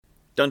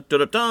Dun, dun,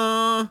 dun,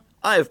 dun.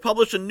 I have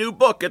published a new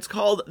book. It's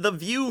called The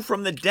View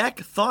from the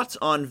Deck, Thoughts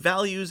on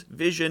Values,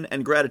 Vision,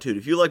 and Gratitude.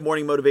 If you like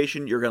morning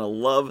motivation, you're going to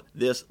love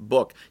this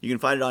book. You can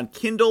find it on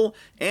Kindle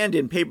and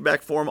in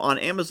paperback form on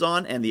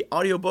Amazon, and the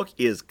audiobook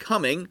is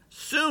coming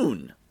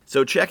soon.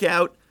 So check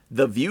out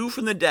The View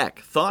from the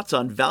Deck, Thoughts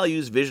on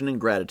Values, Vision, and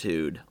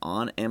Gratitude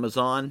on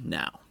Amazon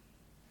now.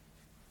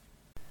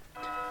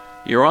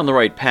 You're on the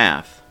right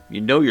path. You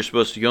know you're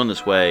supposed to go in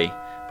this way,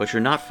 but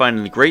you're not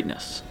finding the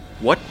greatness.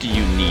 What do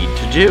you need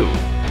to do?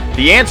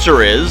 The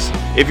answer is,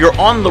 if you're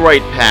on the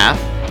right path,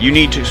 you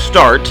need to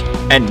start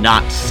and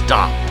not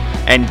stop,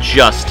 and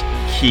just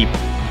keep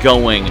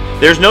going.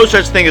 There's no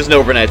such thing as an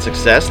overnight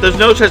success. There's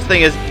no such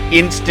thing as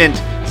instant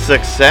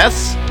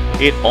success.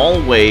 It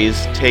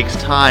always takes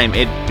time.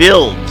 It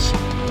builds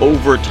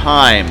over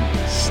time,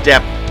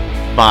 step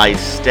by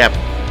step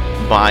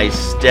by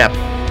step.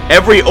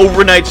 Every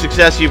overnight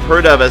success you've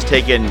heard of has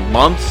taken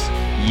months,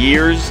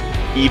 years,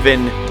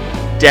 even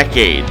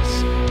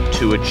decades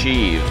to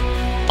achieve.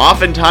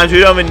 Oftentimes we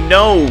don't even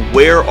know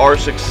where our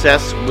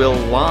success will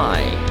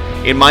lie.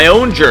 In my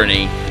own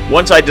journey,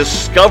 once I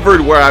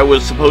discovered where I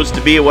was supposed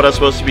to be and what I was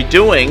supposed to be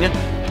doing,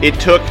 it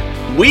took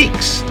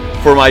weeks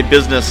for my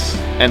business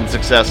and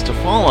success to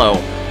follow.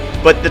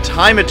 But the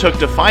time it took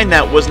to find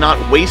that was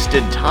not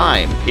wasted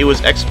time. It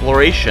was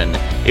exploration.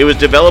 It was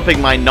developing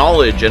my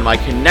knowledge and my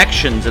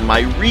connections and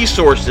my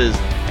resources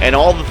and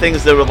all the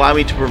things that would allow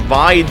me to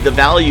provide the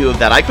value of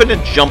that. I couldn't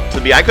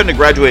have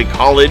graduated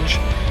college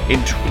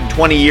in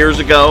 20 years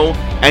ago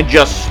and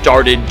just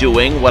started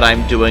doing what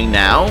I'm doing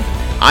now.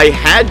 I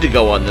had to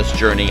go on this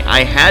journey.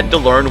 I had to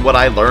learn what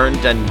I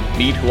learned and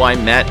meet who I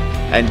met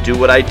and do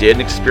what I did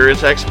and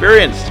experience I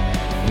experienced.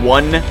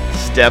 One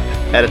step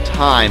at a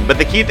time. But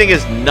the key thing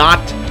is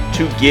not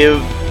to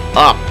give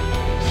up.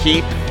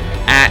 Keep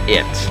at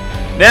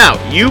it.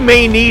 Now, you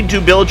may need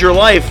to build your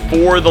life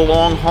for the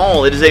long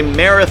haul. It is a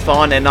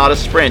marathon and not a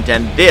sprint,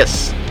 and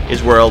this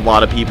is where a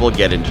lot of people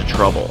get into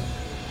trouble.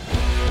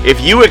 If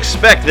you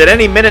expect that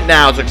any minute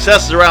now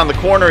success is around the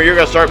corner, you're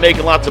going to start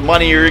making lots of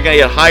money, or you're going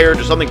to get hired,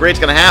 or something great's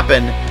going to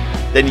happen,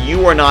 then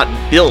you are not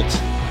built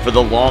for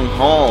the long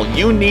haul.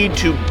 You need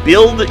to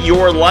build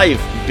your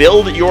life,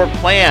 build your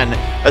plan,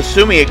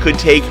 assuming it could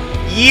take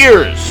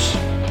years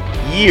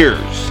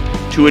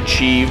to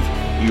achieve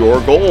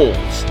your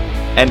goals,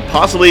 and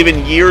possibly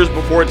even years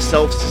before it's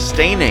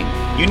self-sustaining.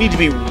 You need to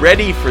be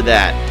ready for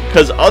that,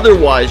 because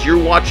otherwise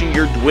you're watching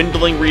your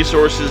dwindling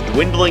resources,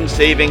 dwindling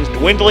savings,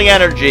 dwindling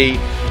energy,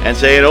 and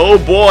saying, oh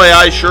boy,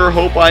 I sure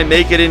hope I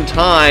make it in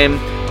time.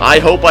 I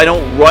hope I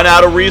don't run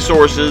out of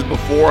resources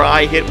before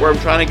I hit where I'm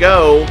trying to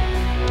go.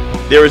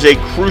 There is a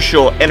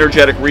crucial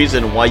energetic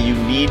reason why you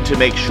need to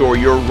make sure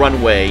your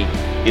runway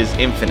is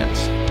infinite.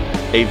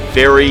 A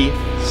very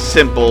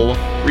simple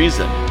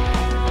reason.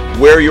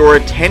 Where your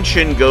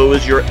attention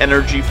goes, your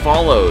energy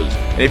follows.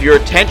 And if your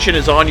attention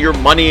is on your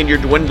money and your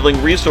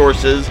dwindling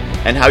resources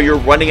and how you're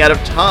running out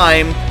of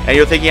time, and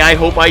you're thinking, I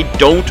hope I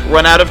don't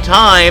run out of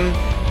time,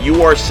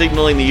 you are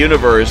signaling the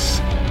universe,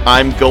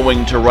 I'm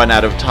going to run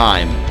out of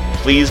time.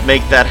 Please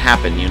make that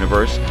happen,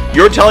 universe.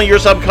 You're telling your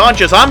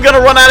subconscious, I'm going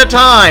to run out of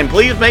time.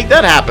 Please make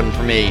that happen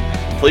for me.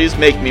 Please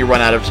make me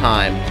run out of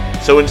time.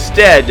 So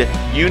instead,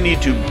 you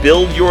need to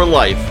build your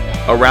life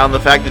around the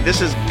fact that this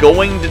is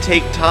going to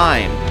take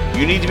time.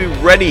 You need to be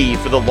ready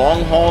for the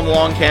long haul and the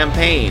long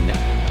campaign.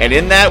 And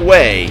in that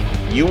way,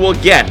 you will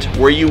get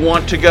where you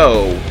want to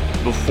go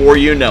before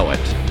you know it.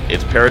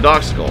 It's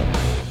paradoxical,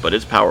 but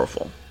it's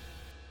powerful.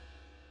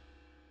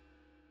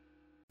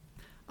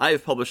 I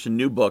have published a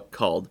new book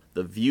called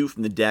The View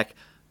from the Deck,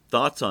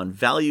 Thoughts on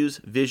Values,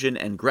 Vision,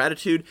 and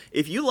Gratitude.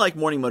 If you like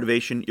morning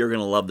motivation, you're going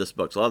to love this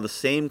book. It's a lot of the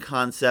same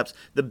concepts.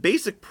 The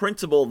basic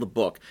principle of the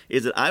book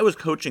is that I was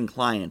coaching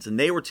clients, and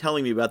they were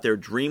telling me about their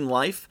dream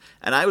life,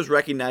 and I was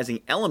recognizing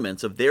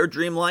elements of their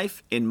dream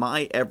life in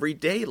my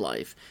everyday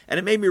life. And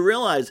it made me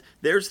realize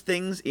there's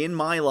things in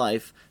my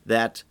life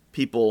that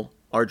people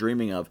are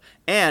dreaming of.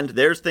 And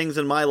there's things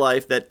in my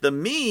life that the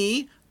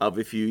me of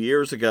a few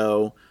years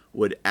ago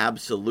would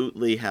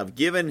absolutely have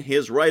given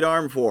his right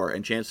arm for,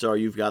 and chances are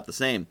you've got the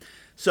same.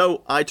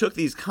 So I took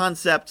these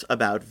concepts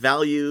about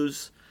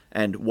values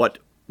and what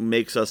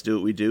makes us do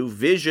what we do,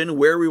 vision,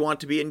 where we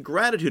want to be, and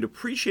gratitude,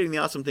 appreciating the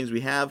awesome things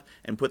we have,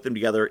 and put them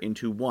together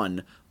into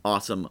one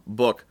awesome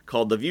book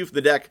called The View from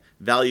the Deck,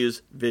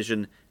 Values,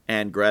 Vision,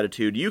 and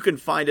Gratitude. You can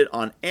find it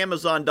on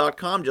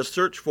Amazon.com. Just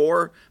search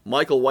for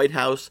Michael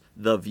Whitehouse,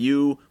 The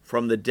View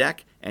from the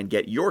Deck, and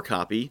get your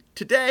copy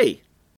today.